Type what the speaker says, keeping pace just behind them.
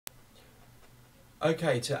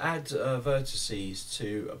Okay, to add vertices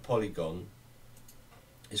to a polygon,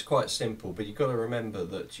 it's quite simple, but you've got to remember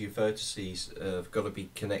that your vertices have got to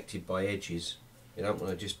be connected by edges. You don't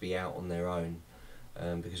want to just be out on their own,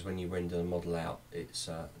 because when you render the model out, it's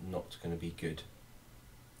not going to be good.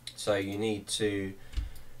 So you need to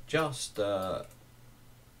just go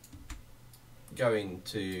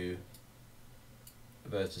into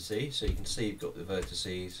vertices, so you can see you've got the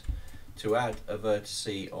vertices. To add a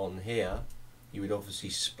vertice on here, you would obviously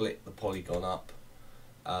split the polygon up,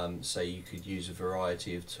 so you could use a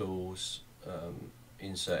variety of tools.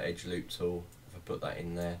 Insert edge loop tool, if I put that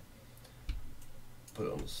in there, put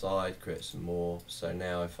it on the side, create some more. So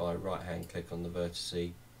now if I right hand click on the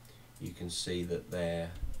vertice, you can see that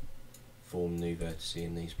there form new vertice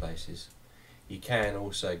in these places. You can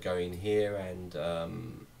also go in here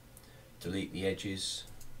and delete the edges,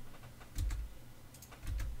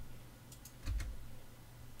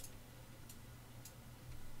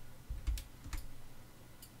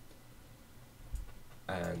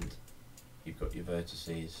 and you've got your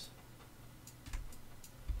vertices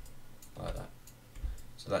like that.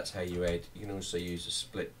 So that's how you add. You can also use a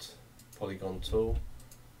split polygon tool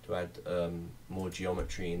to add more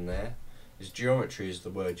geometry in there. This geometry is the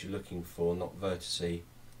word you're looking for, not vertice.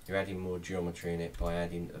 You're adding more geometry in it by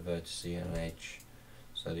adding a vertice and an edge,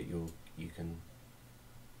 so that you can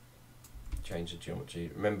change the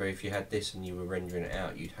geometry. Remember, if you had this and you were rendering it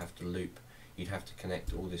out, you'd have to loop. You'd have to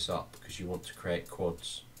connect all this up because you want to create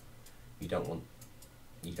quads. You don't want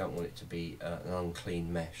it to be an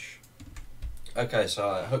unclean mesh. Okay, so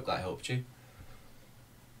I hope that helped you.